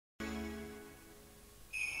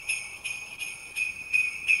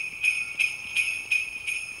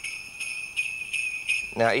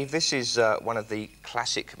Now, Eve, this is one of the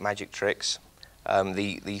classic magic tricks,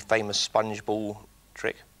 the famous sponge ball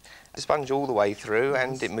trick. The sponge all the way through,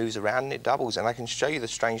 and it moves around and it doubles, and I can show you the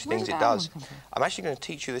strange things it does. I'm actually going to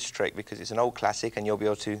teach you this trick because it's an old classic and you'll be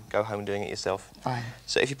able to go home doing it yourself. Fine.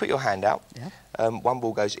 So if you put your hand out, one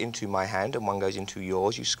ball goes into my hand and one goes into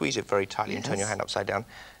yours. You squeeze it very tightly and turn your hand upside down.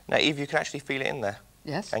 Now, Eve, you can actually feel it in there.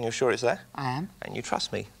 Yes. And you're sure it's there? I am. And you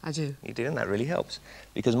trust me? I do. You do, and that really helps.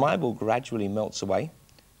 Because my ball gradually melts away,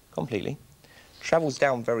 completely, travels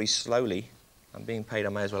down very slowly. I'm being paid, I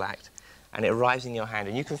may as well act. And it arrives in your hand,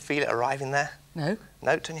 and you can feel it arriving there. No.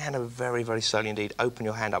 No, turn your hand over very, very slowly indeed. Open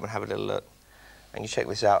your hand up and have a little look. And you check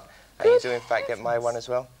this out. And you do, in fact, get my one as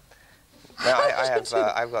well. Now,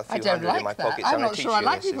 I've got a few hundred in my pocket, so I'm not sure I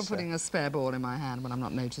like people putting a spare ball in my hand when I'm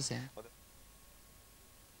not noticing.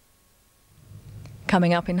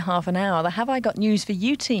 Coming up in half an hour, the Have I Got News for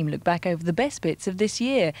You team look back over the best bits of this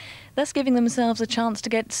year, thus giving themselves a chance to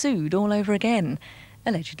get sued all over again,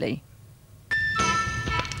 allegedly.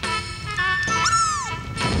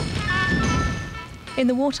 In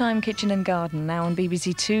the wartime kitchen and garden, now on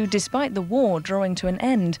BBC2, despite the war drawing to an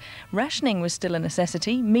end, rationing was still a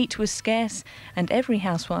necessity, meat was scarce, and every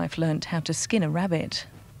housewife learnt how to skin a rabbit.